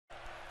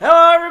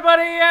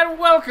everybody, and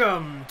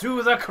welcome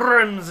to the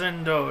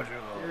Crimson Dojo.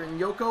 We're in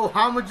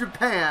Yokohama,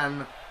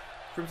 Japan.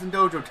 Crimson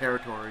Dojo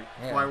territory.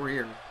 That's why we're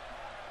here.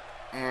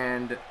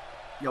 And,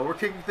 we're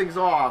kicking things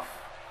off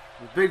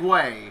in a big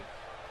way.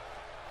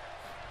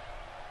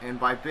 And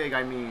by big,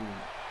 I mean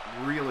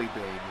really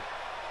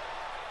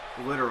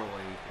big. Literally.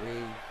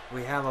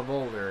 We have a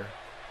boulder.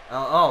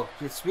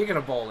 Speaking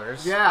of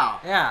boulders. Yeah.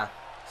 Yeah.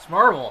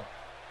 Smarble.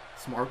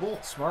 Smarble?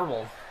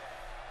 Smarble.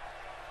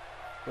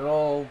 Good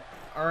old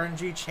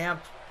RNG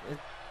champ.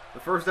 The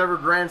first ever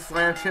Grand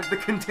Slam champ. The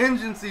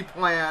contingency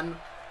plan.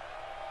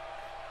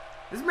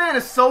 This man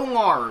is so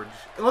large.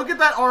 Look at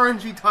that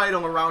RNG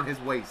title around his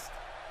waist.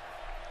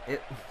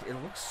 It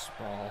looks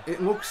small.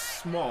 It looks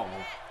small.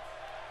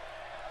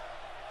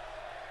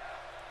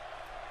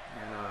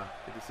 And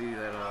good to see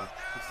that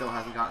he still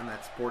hasn't gotten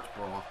that sports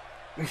bra.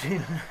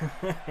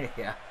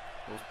 Yeah.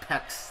 Those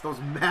pecs. Those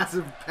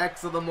massive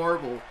pecs of the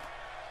marble.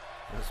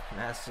 Those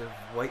massive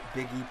white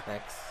biggie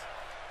pecs.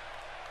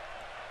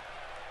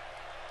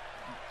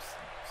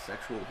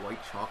 Sexual white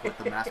chocolate,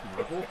 the masked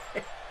marble.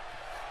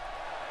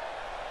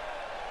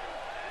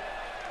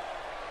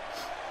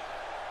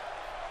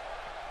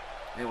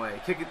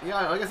 Anyway,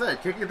 like I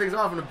said, kicking things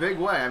off in a big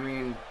way. I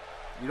mean,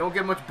 you don't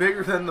get much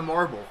bigger than the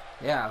marble.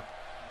 Yeah.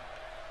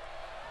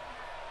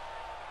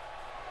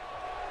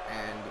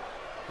 And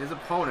his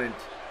opponent,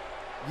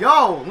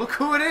 look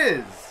who it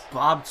is!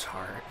 Bob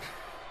Tart.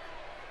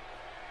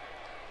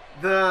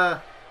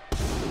 The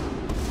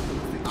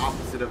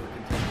opposite of a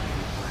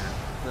contingency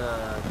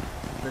plan.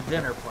 The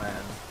dinner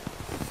plan.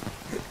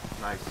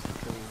 Nice.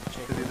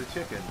 Because he's a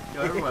chicken.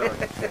 Everybody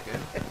likes a chicken.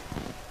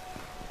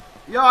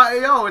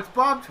 Yo, it's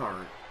Bob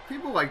Tart.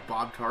 People like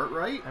Bob Tart,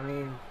 right? I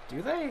mean,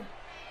 do they?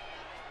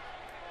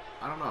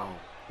 I don't know.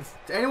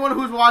 To anyone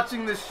who's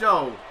watching this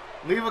show,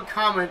 leave a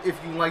comment if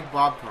you like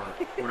Bob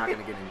Tart. We're not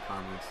gonna get any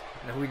comments.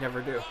 No, we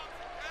never do.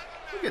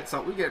 We get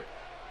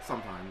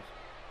sometimes.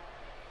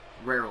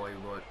 Rarely,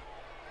 but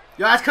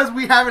that's because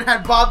we haven't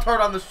had Bob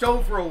Tart on the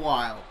show for a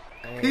while.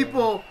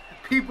 People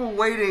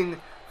waiting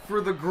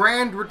for the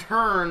grand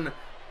return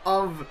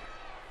of.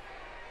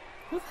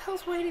 Who the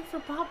hell's waiting for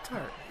Bob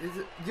Tart? Is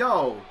it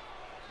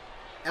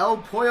El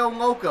Pollo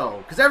Loco?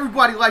 Because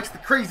everybody likes the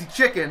crazy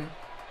chicken.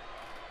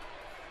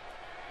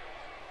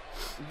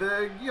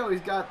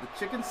 He's got the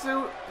chicken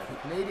suit, the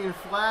Canadian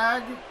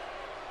flag.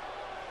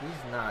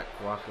 He's not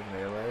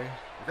guacamole.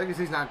 I think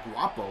he's not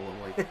guapo.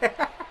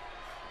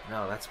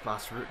 No, that's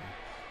Boss Rutan.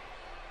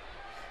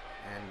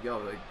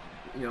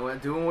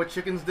 And doing what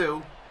chickens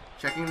do,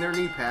 checking their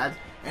knee pads.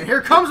 And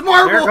here comes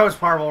Marble. Here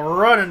comes Marble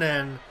running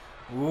in.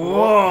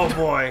 Whoa,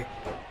 boy.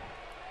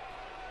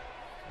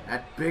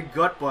 That big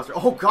gut buster.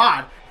 Oh,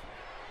 God.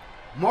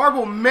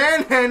 Marble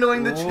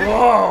manhandling the chicken.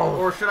 Whoa.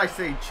 Or should I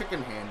say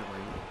chicken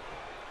handling.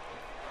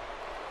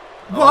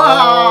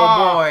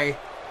 Oh, boy.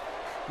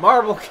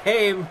 Marble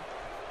came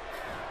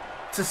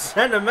to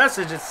send a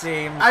message, it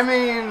seems. I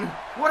mean,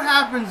 what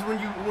happens when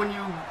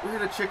you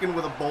hit a chicken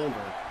with a boulder?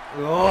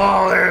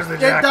 Oh, there's the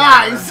jackhammer. It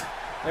dies.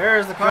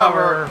 There's the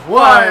cover.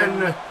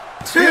 1,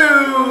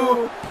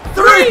 2,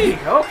 3.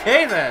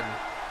 Okay, then.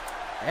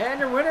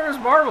 And your winner is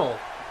Marble.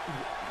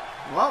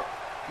 Well,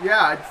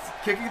 yeah, it's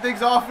kicking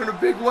things off in a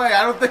big way.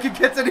 I don't think it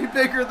gets any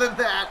bigger than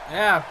that.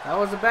 Yeah, that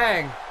was a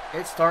bang.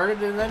 It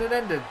started and then it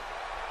ended.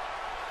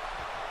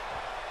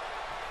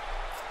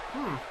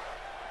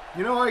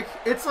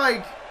 It's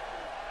like,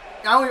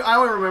 I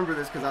only remember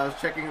this because I was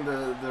checking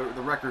the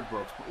record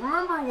books. But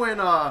remember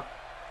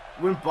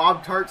when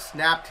Bob Tart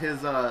snapped his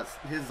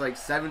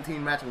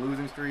 17-match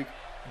losing streak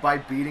by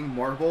beating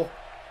Marble?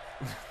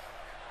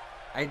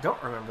 I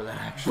don't remember that,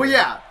 actually. But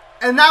yeah,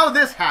 and now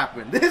this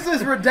happened. This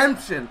is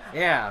redemption.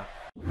 Yeah.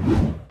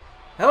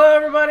 Hello,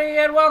 everybody,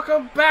 and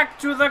welcome back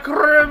to the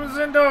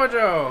Crimson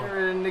Dojo.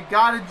 We're in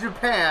Nagata,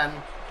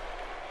 Japan.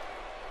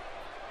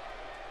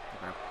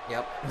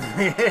 Yep.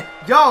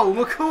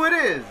 Look who it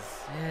is.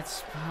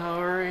 It's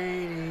Power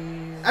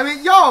 80's. I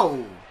mean,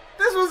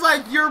 this was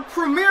like your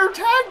premier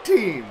tag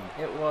team.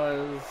 It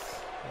was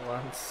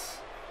once.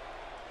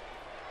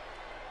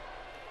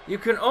 You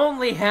can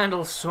only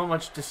handle so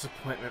much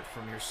disappointment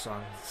from your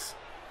sons.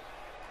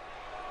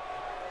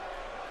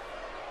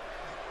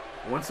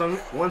 One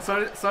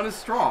son is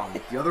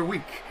strong, the other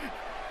weak.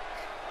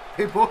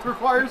 They both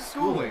require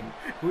schooling.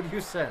 Who do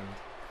you send?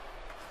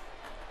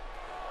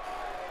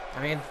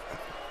 I mean,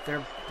 they're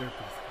both.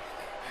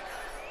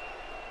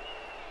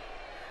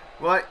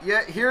 Well,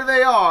 yeah, here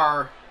they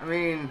are. I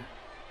mean,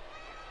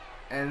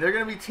 and they're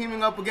going to be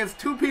teaming up against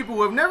two people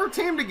who have never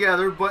teamed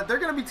together, but they're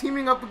going to be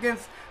teaming up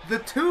against the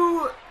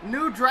two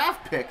new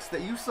draft picks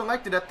that you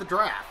selected at the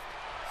draft.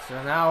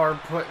 So now we're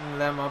putting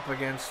them up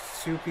against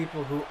two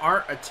people who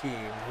aren't a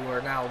team, who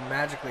are now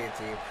magically a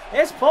team.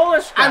 It's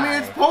Polish guy. I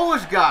mean, it's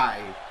Polish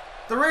guy.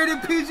 The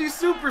rated PG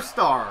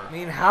superstar. I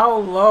mean, how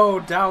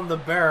low down the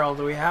barrel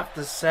do we have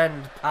to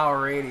send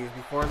Power 80's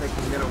before they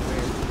can get a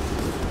win?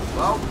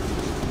 Well,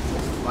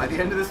 by the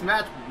end of this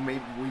match,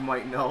 maybe we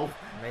might know.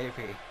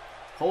 Maybe.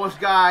 Polish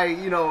guy,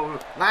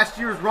 last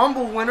year's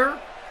Rumble winner.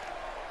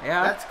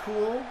 Yeah. That's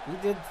cool. He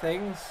did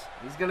things.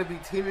 He's going to be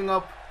teaming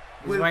up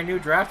He's with... my new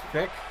draft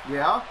pick.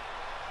 Yeah.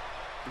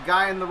 The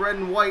guy in the red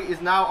and white is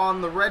now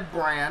on the red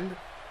brand.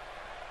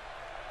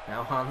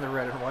 Now on the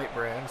red and white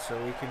brand, so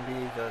we can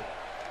be the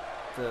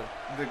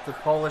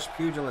Polish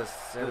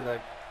pugilists and the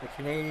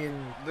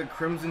Canadian... The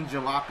Crimson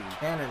Jalopy.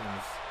 Cannons.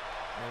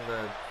 And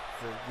the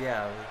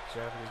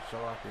Japanese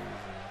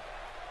jalopies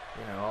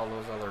and, all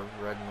those other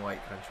red and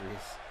white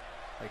countries.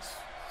 Like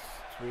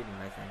Sweden,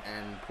 I think.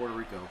 And Puerto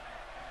Rico.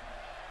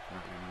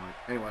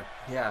 Anyway.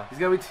 Yeah. He's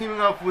going to be teaming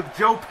up with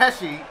Joe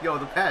Pesci. Yo,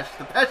 the Pesh.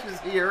 The Pesh is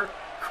here.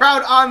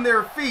 Crowd on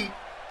their feet.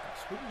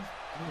 Sweden?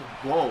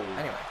 Whoa.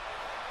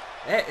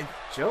 Anyway.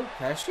 Joe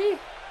Pesci?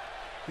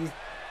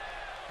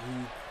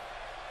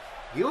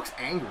 He looks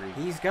angry.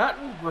 He's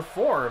gotten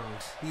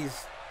reformed.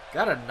 He's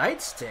got a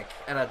nightstick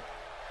and a...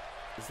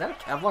 Is that a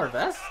Kevlar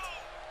vest?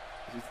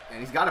 And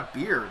he's got a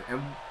beard.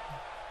 And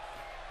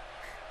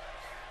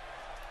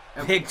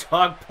Big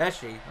Dog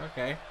Pesci.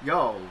 Okay.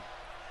 Yo.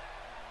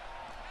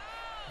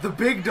 The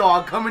big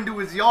dog coming to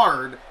his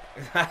yard.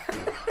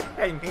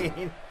 I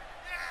mean...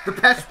 The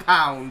Pesh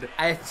Pound.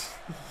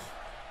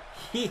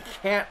 He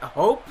can't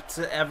hope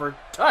to ever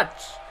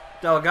touch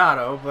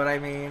Delgado, but I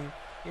mean,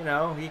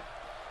 he...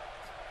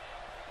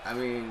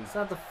 It's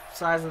not the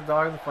size of the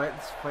dog in the fight.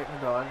 It's fighting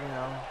the dog,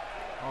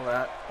 all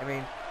that. I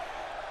mean,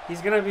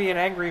 he's going to be an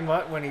angry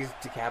mutt when he's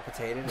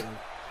decapitated and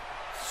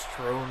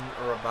strewn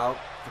about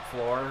the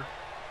floor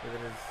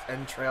with his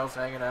entrails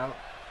hanging out.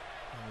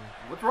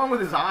 What's wrong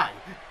with his eye?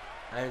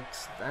 I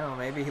don't know,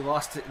 maybe he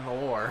lost it in the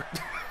war.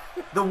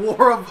 The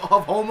war of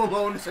Home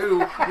Alone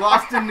 2,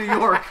 lost in New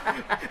York.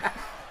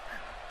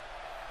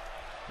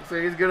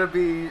 So he's going to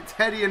be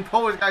Teddy and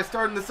Polish guy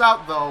starting this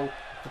out, though.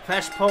 The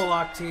Pesh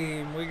Polak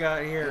team we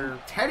got here.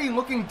 And Teddy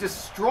looking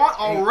distraught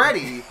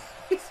already.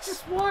 He's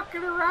just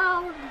walking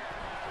around.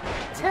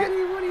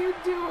 Teddy, what are you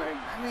doing?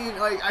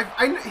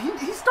 I mean,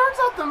 he starts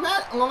out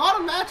a lot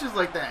of matches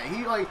like that.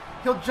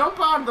 He'll jump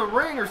out of the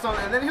ring or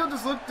something, and then he'll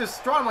just look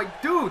distraught. I'm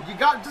like, dude, you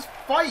got just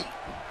fight.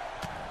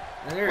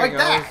 And there like he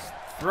goes,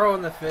 that.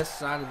 Throwing the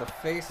fists onto the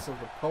face of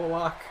the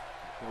Polak.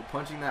 While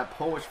punching that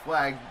Polish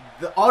flag.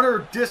 The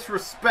utter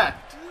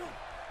disrespect.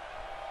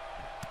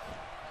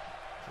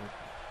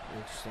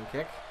 Interesting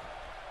kick.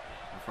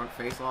 The front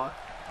face lock.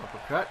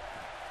 Uppercut.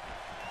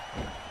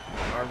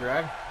 Arm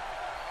drag.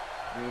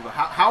 I mean,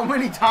 how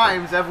many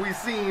times have we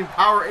seen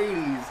Power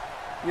 80s,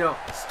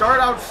 start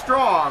out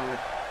strong,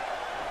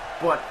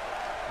 but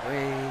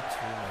way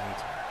too many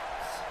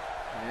times.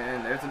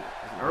 And there's an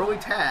early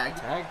tag.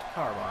 Tag to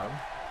power bottom.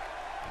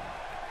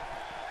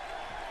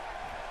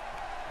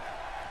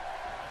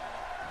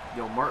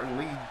 Yo, Martin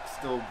Lee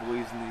still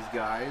believes in these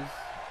guys.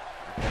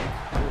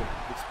 Ooh,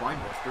 big spine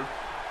buster.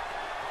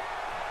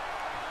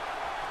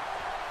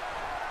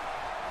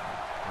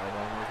 Right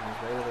on working his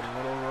way to the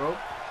middle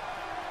rope.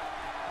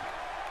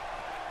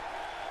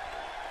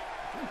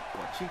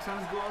 Butt cheeks on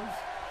his gloves?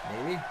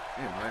 Maybe.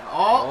 Anyway.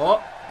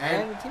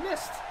 And he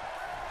missed.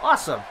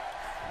 Awesome.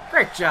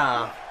 Great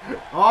job.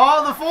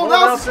 Oh, the full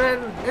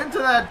Nelson into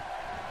that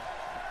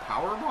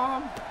power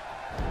bomb.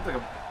 Looks like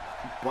a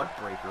butt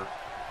breaker.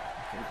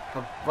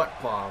 A butt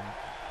bomb.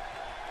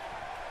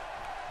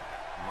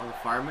 Oh, the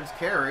fireman's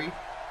carry.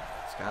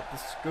 It's got the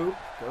scoop.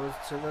 Goes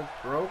to the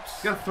ropes.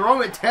 He's gonna throw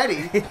him at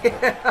Teddy.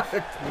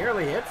 It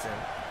nearly hits him.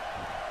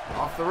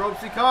 Off the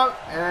ropes he comes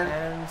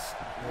and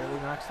nearly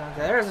knocks down.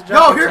 There's a jump.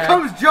 No, here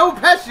comes Joe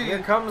Pesci. Here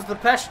comes the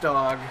Pesh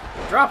dog.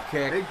 Drop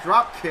kick. Big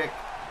drop kick.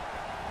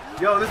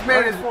 Yo, this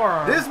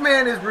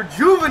man is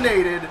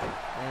rejuvenated.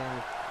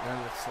 And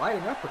the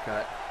sliding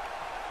uppercut.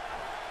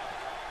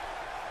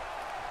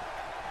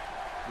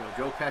 Yo,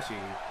 Joe Pesci.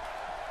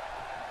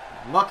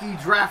 Lucky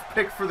draft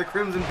pick for the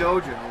Crimson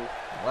Dojo.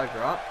 Leg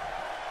drop.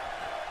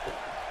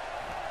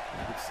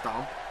 Big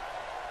stomp.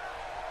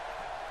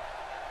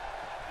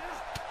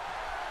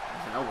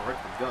 There's an elbow right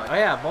to the gut. Oh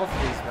yeah, both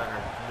of these men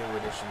are new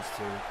additions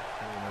to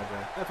Crimson Dojo.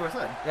 That's what I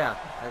said. Yeah,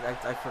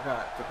 I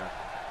forgot. It's okay.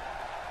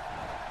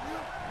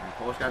 And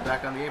Polish guy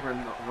back on the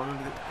apron, running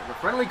to the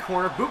friendly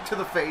corner, boot to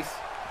the face,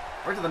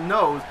 right to the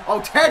nose.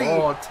 Oh, Teddy!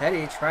 Oh,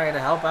 Teddy trying to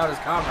help out his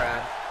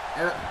comrade.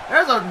 And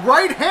there's a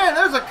right hand.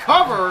 There's a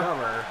cover.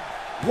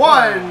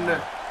 One,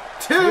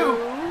 two.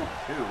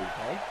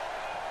 Okay.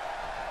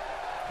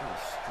 A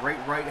straight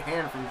right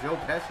hand from Joe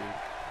Pesci.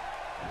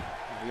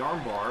 The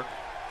arm bar.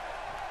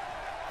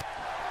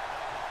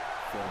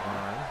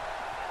 Forearm.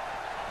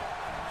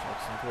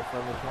 Checks into a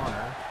friendly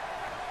corner.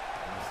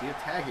 I see a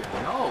tag here.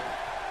 No.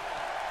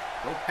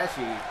 Joe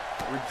Pesci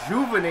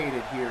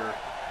rejuvenated here.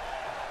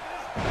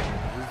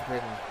 He's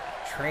been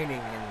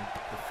training in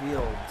the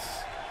fields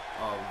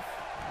of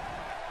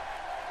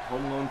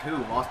Home Alone 2,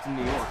 Lost in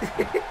New York.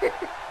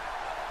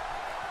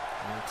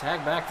 And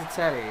tag back to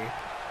Teddy.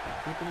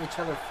 Keeping each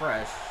other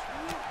fresh.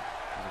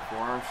 There's a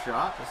forearm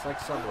shot. Just like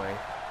Subway.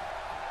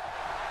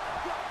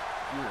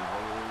 You know,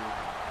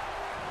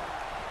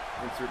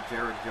 insert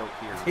Jared joke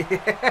here.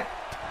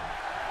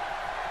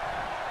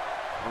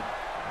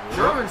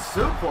 German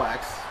suplex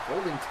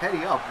holding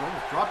Teddy up,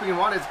 almost dropping him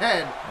on his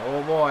head.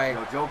 Oh boy. You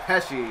know, Joe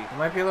Pesci. He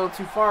might be a little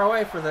too far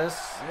away for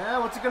this. Yeah,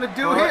 what's he gonna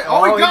do Oh, here?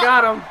 oh, he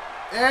got him.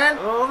 And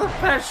oh, the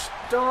Pesh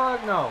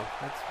dog. No,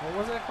 that's what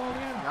was that called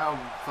again? now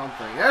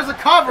something. There's a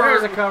cover.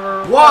 There's a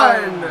cover.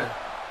 1,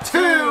 2.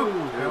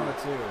 Down to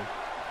 2.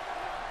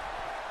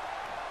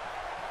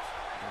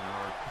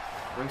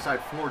 Ringside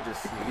 4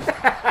 just sneezed.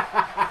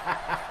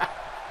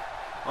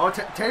 Oh,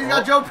 Teddy's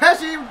got Joe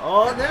Pesci.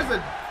 Oh, and there's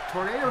a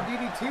tornado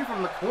DDT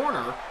from the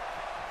corner.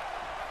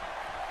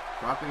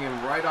 Dropping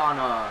him right on,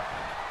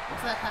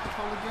 what's that hat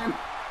called again?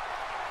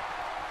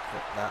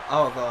 The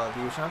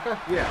Ushanka?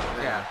 Yeah.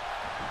 Yeah.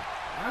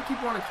 I don't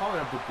keep wanting to call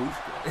it a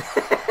babushka.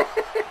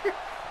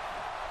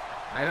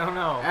 I don't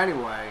know.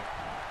 Anyway,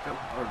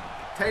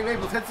 Teddy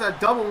Maples hits a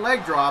double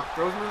leg drop,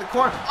 throws him in the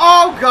corner.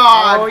 Oh,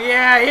 God! Oh,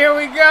 yeah, here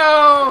we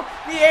go!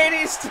 The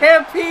 80s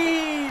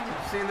Stampede!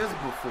 I've seen this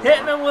before.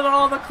 Hitting him with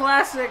all the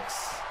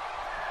classics.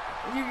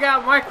 You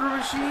got Micro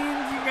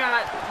Machines, you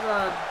got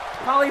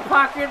Polly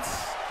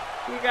Pockets,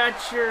 you got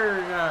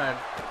your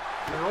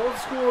old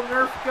school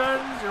Nerf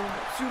guns, your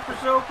Super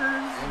Soakers,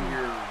 and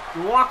your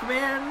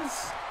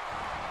Walkmans,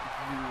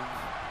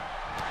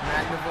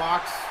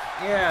 Magnavox,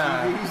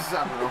 yeah. TVs, I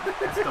don't know.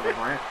 That's double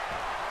brand.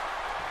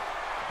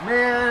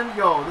 Man,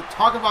 yo,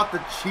 talk about the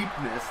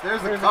cheapness.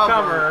 There's the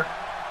cover.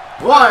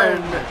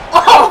 1.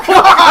 Oh,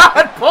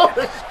 God!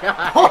 Polish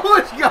guy!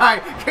 Polish guy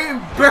came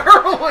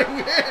barreling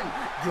in.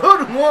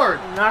 Good Lord.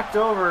 Knocked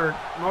over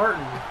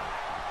Martin.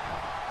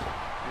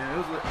 Yeah, it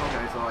was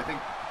okay. So I think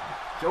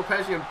Joe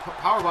Pesci and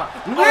Powerbomb.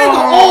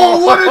 Oh,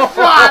 what a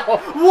shot!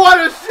 What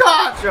a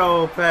shot!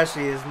 Joe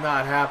Pesci is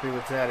not happy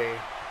with Teddy.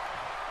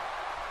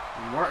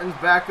 Martin's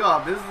back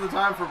up. This is the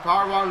time for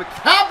Powerbomb to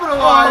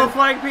capitalize. Oh, the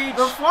Flying Peach!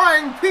 The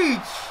Flying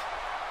Peach.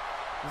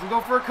 Doesn't go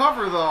for a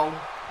cover though.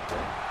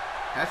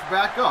 Cash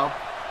back up.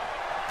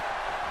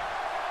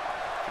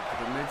 To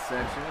the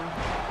midsection.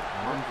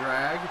 One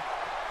drag.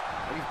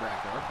 He's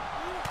back up.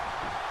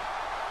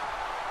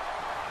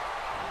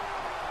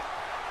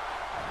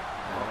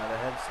 Another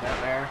head snap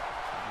there.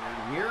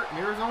 Near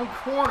his own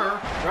corner.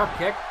 Drop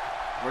kick.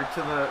 Right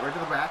to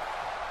the back.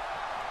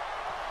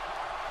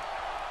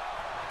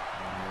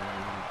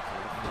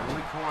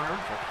 And corner.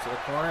 To the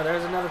corner.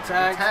 There's another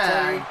tag.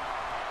 Tag.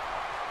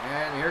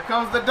 And here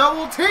comes the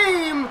double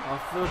team.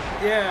 Off the,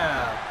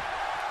 yeah.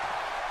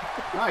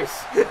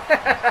 Nice.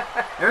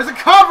 There's a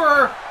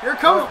cover. Here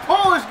comes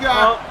Polish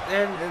guy. Oh,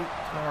 and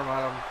power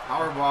bottom.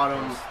 Power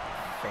bottoms.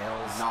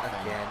 Fails Nothing.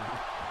 again.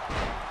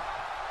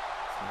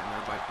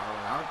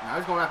 Now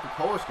he's going after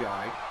Polish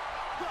guy.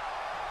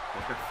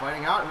 Polish guy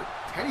fighting out.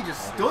 Teddy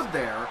just stood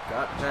there.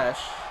 Got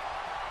Pesh.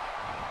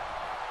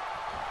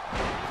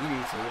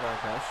 DDT by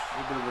Pesh. A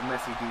little bit of a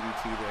messy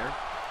DDT there.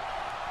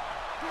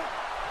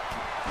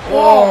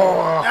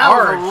 Oh, that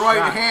was a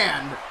right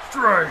hand.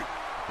 Straight.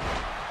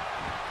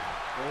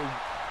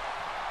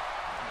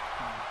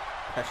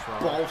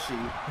 Peshrog.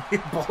 Bolshy.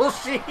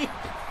 Bolshy.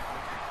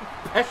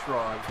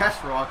 Peshrog.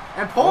 Peshrog.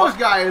 And Polish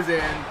guy is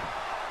in.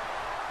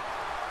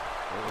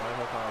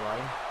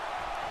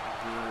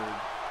 Good.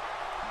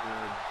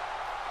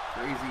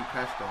 Crazy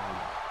Pesh dog.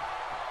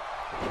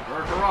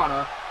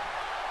 Hurricanrana.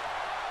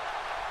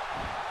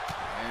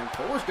 And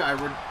Polish guy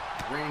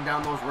raining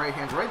down those right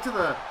hands right to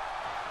the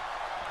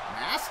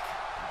mask.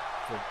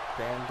 The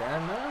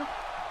bandana.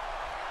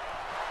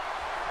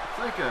 It's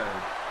like a.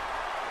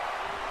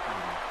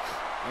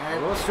 And a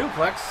little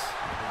suplex.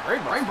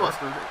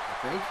 Brainbuster, I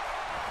think.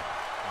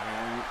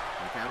 And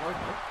Cowboy,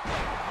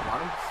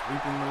 bottom,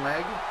 sweeping the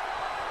leg.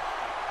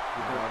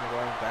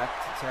 Going back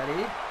to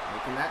Teddy.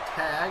 Making that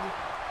tag.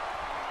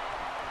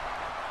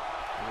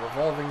 The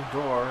revolving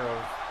door of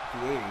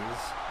the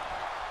 80s.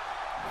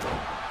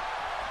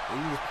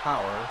 80s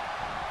power.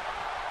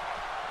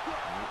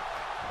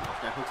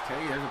 That hooks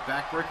Teddy. There's a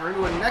backbreaker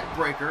into a neck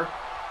breaker.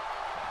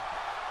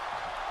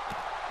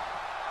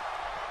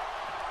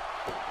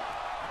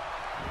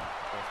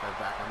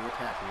 Back on the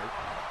attack here.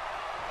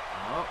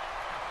 Oh.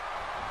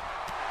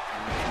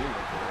 And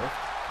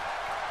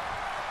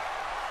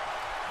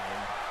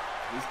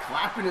he's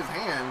clapping his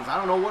hands. I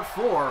don't know what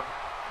for.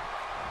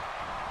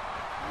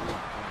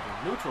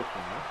 Neutral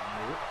corner.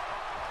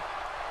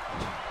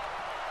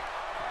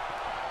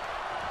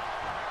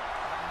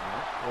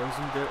 Throws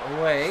him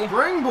away.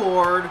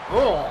 Springboard.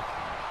 Oh.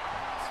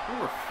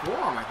 Springboard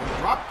forearm, I think.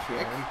 Drop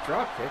kick. And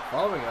drop kick.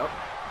 Following up.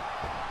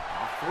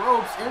 Off the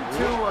ropes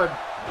into a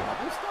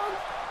double stomp.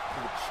 To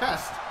the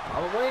chest.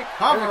 Probably.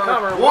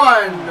 Cover. 1, 2.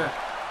 1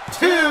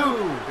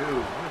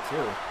 and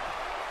 2.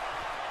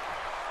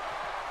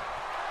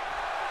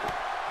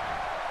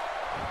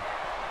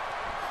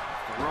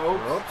 The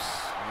ropes.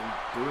 And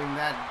doing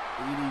that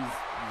 80s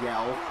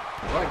yell.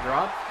 Leg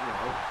drop. You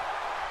know.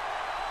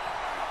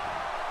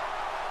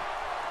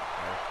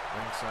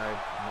 Ringside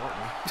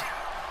Morton.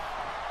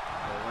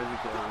 Randy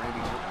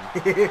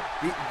Orton.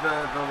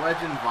 the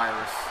legend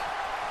virus.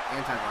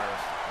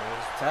 Antivirus.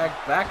 There's tag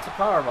back to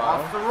Powerbomb.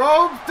 Off the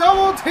ropes,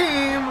 double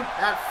team.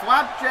 That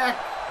flapjack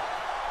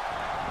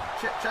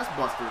chest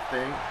buster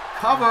thing.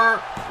 Cover.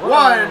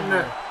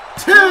 1,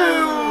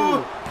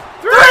 2.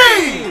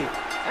 3!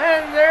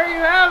 And there you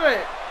have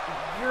it.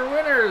 Your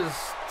winners,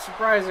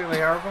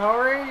 surprisingly, are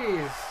Power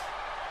 80's.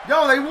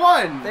 Yo, they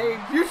won. They-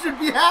 You should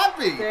be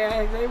happy.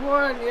 They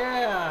won,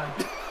 yeah.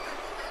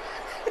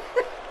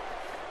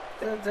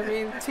 I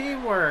mean,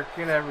 teamwork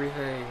and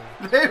everything.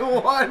 They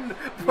won,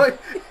 but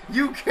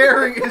you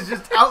caring is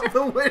just out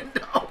the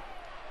window.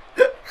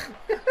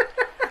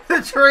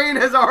 The train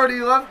has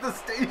already left the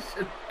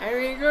station. I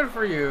mean, good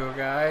for you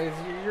guys.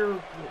 You're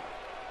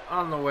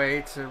on the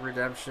way to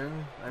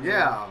redemption. I mean,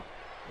 Yeah.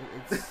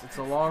 It's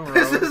a long road.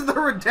 This is the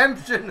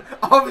redemption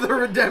of the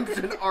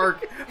redemption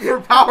arc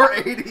for Power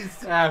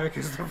 80's. Yeah,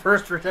 because the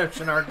first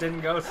redemption arc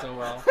didn't go so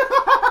well.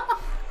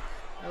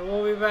 And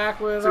we'll be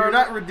back with So our... you're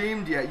not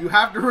redeemed yet. You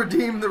have to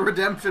redeem the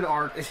redemption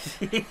arc.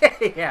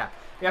 Yeah.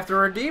 You have to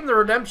redeem the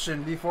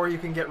redemption before you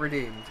can get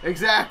redeemed.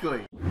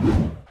 Exactly.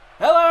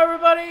 Hello,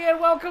 everybody, and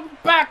welcome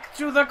back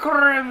to the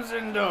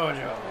Crimson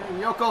Dojo. In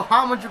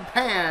Yokohama,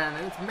 Japan,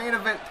 and it's main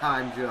event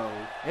time, Joe.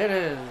 It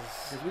is.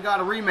 'Cause we got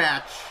a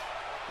rematch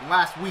from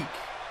last week.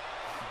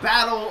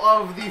 Battle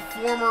of the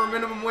former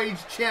minimum wage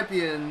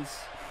champions.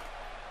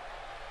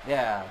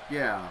 Yeah.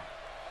 Yeah.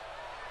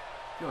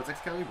 Yo, it's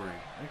Excalibur.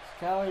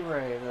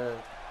 Excalibur,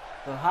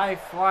 the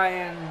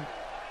high-flying,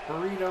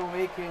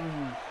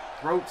 burrito-making,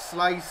 Throat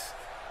sliced.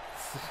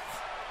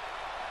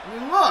 I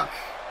mean, look.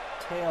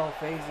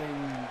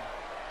 tail-phasing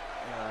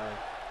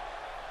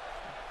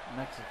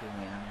Mexican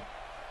man.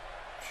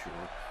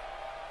 Sure.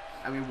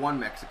 I mean, one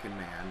Mexican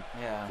man.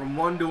 Yeah. From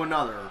one to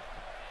another.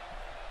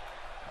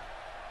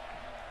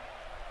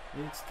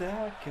 It's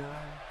that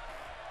guy.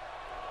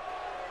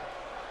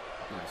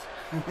 Nice.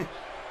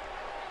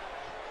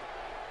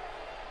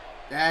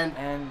 And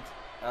And,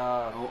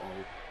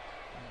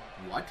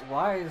 what?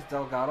 why is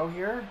Delgado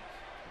here?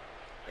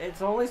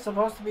 It's only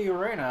supposed to be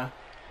Urena.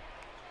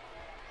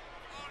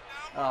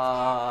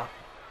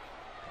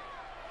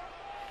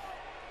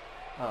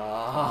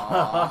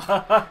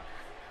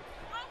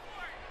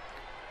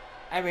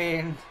 I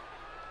mean,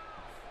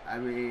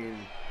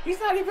 he's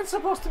not even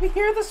supposed to be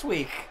here this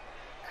week.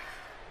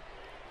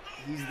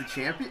 He's the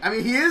champion. I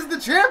mean, he is the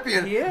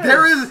champion. He is.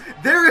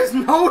 There is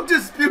no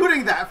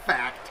disputing that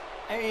fact.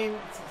 I mean,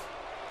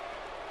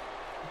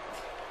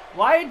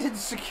 why did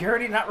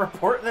security not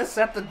report this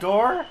at the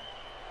door?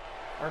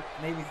 Or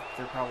maybe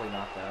they're probably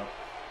knocked out.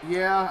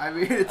 Yeah, I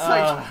mean, it's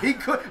like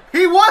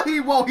he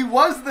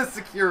was the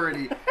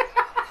security.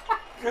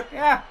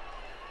 Yeah.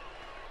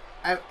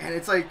 And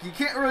it's like you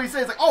can't really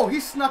say it's like, oh, he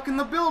snuck in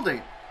the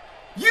building.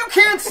 You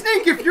can't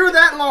sneak if you're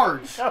that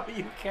large. No,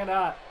 you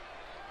cannot.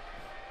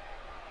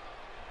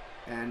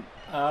 And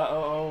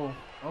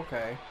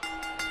okay.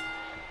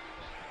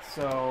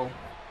 So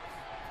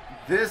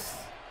this.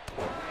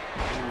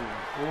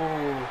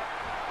 ooh.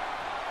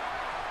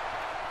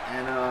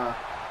 And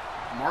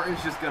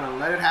Martin's just gonna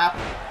let it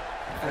happen.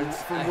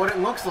 From what it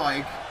looks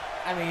like.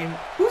 I mean,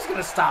 who's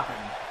gonna stop him?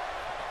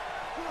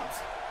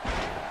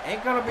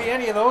 Ain't gonna be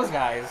any of those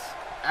guys.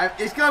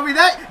 It's gonna be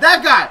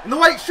that guy in the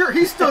white shirt.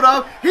 He stood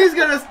up. He's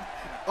gonna.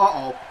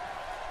 Oh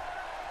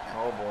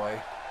boy.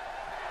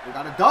 We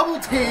got a double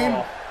team.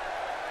 Oh,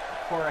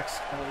 poor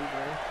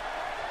Excalibur.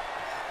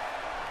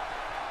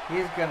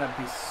 He's gonna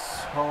be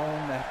so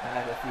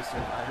mad if he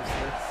survives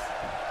this.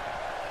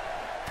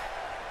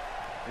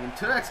 And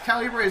to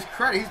Excalibur's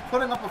credit, he's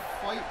putting up a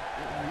fight.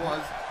 He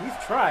was. He's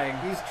trying.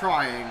 He's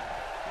trying.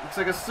 Looks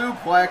like a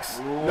suplex.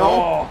 Whoa.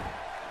 No.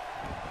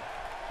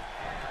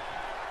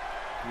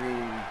 I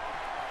mean,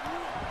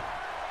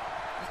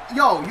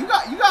 yo, you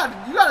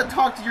got to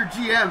talk to your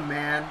GM,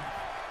 man.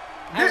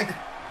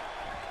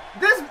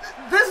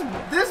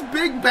 This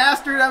big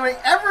bastard. I mean,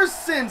 ever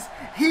since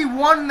he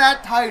won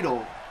that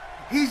title,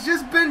 he's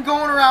just been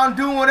going around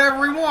doing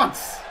whatever he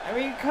wants. I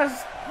mean,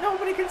 because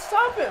nobody can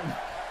stop him.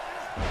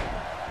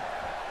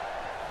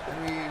 I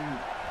mean,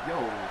 yo.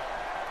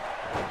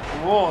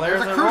 Whoa,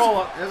 there's a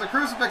roll-up. There's a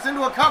crucifix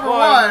into a cover.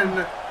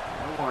 One.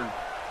 One.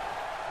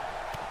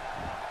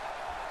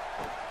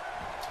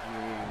 I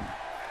mean,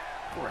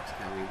 poor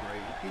Excalibur.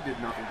 He did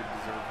nothing to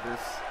deserve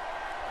this.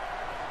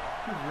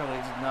 He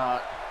really did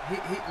not.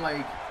 He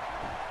like.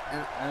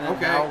 And then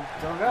okay. now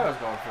Delgado's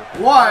going for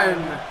One.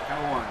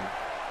 Got one.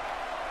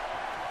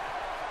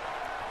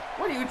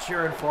 What are you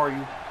cheering for,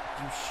 you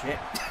shit?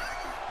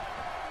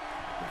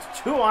 It's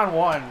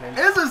 2-on-1. And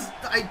This is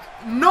like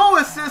no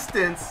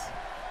assistance.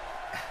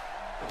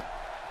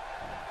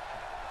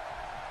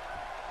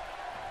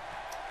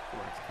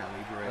 Poor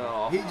Excalibur.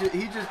 Oh.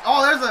 He just.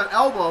 Oh, there's an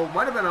elbow.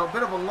 Might have been a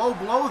bit of a low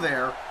blow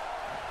there.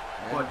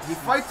 But he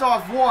fights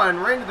off one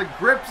right into the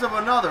grips of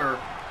another.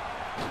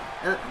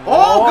 And,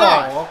 oh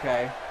gosh!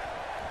 Okay.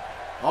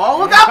 Oh,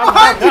 look out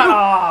behind you!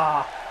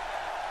 Ah.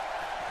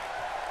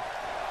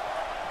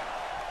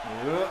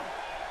 Yeah.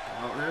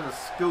 Oh, there's a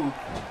scoop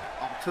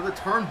up to the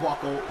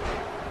turnbuckle.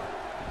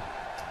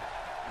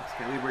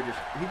 Excalibur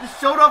just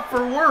showed up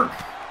for work.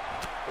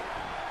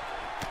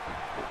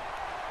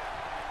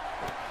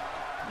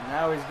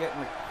 Now he's getting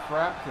the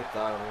crap kicked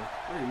out of him.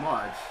 Pretty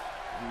much.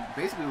 And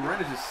basically,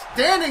 Ren is just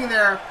standing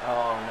there.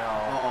 Oh no.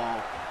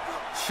 Uh-oh.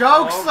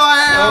 Choke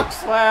slam! Choke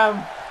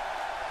slam!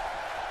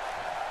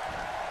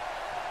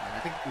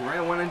 think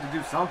Rhea went in to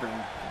do something.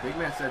 The big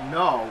man said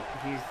no.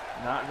 He's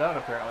not done,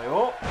 apparently.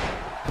 Oh!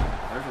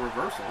 There's a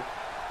reversal.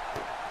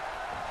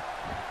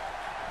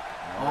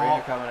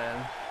 Rhea coming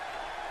in.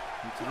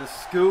 Into the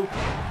scoop.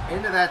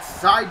 Into that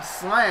side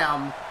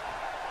slam.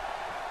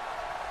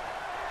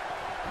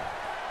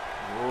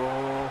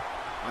 Whoa.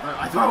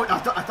 I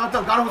thought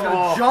Delgado was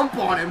going to jump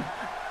on him.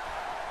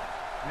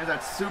 There's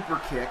that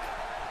super kick.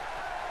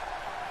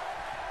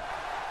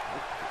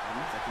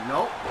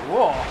 Nope.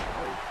 Whoa.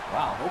 Oh,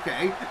 wow.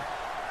 Okay.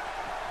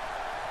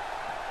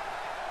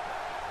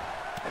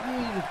 I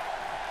mean,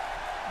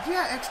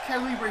 yeah,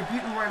 Excalibur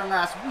beat him right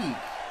last week.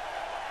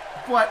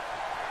 But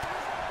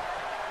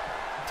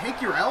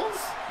take your L's?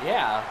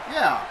 Yeah.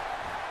 Yeah.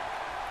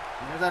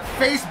 There's that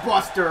face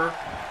buster.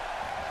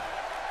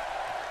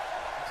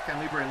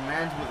 Excalibur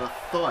lands with a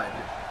thud.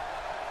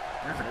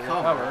 There's a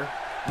cover.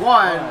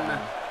 One,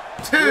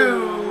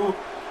 two.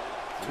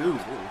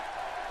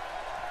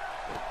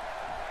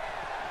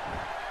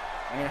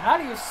 I mean, how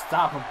do you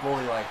stop a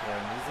bully like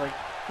him? He's like,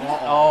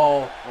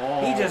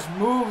 he just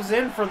moves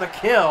in for the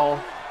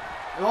kill.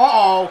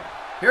 Uh-oh.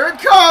 Here it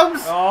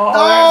comes.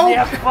 Oh,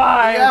 there's the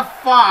F5. The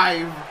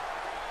F5.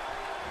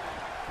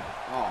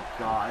 Oh,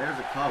 God. There's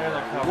a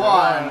cover.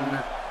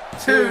 One,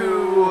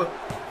 two,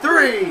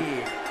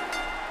 three.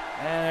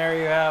 And there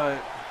you have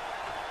it.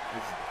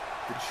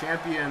 The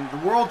champion, the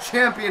world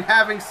champion,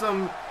 having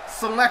some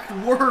select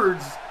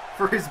words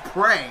for his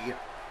prey.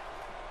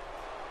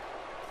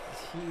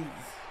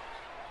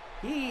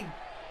 He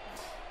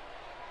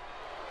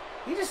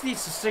just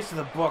needs to stick to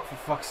the book, for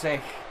fuck's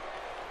sake.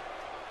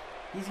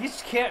 He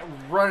just can't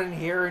run in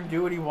here and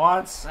do what he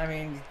wants. I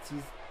mean,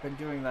 he's been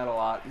doing that a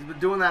lot. He's been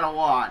doing that a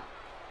lot.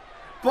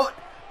 But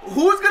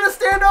who's going to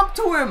stand up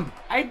to him?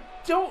 I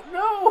don't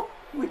know.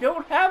 We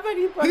don't have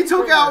anybody. He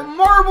took out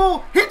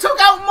Marble. He took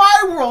out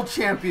my world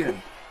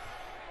champion.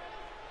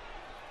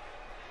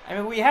 I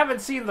mean, we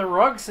haven't seen the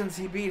rug since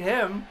he beat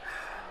him.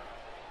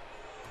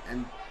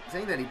 And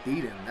saying that he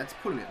beat him, that's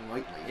putting it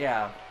lightly.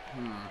 Yeah.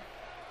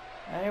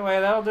 Anyway,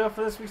 that'll do it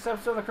for this week's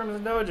episode of the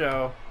Crimson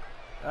Dojo.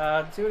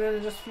 Tune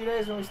in just a few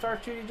days when we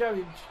start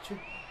 2GW.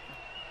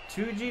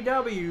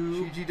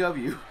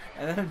 2GW.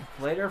 And then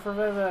later for...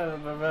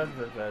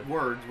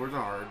 Words are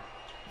hard.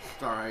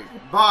 It's alright.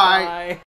 Bye. Bye.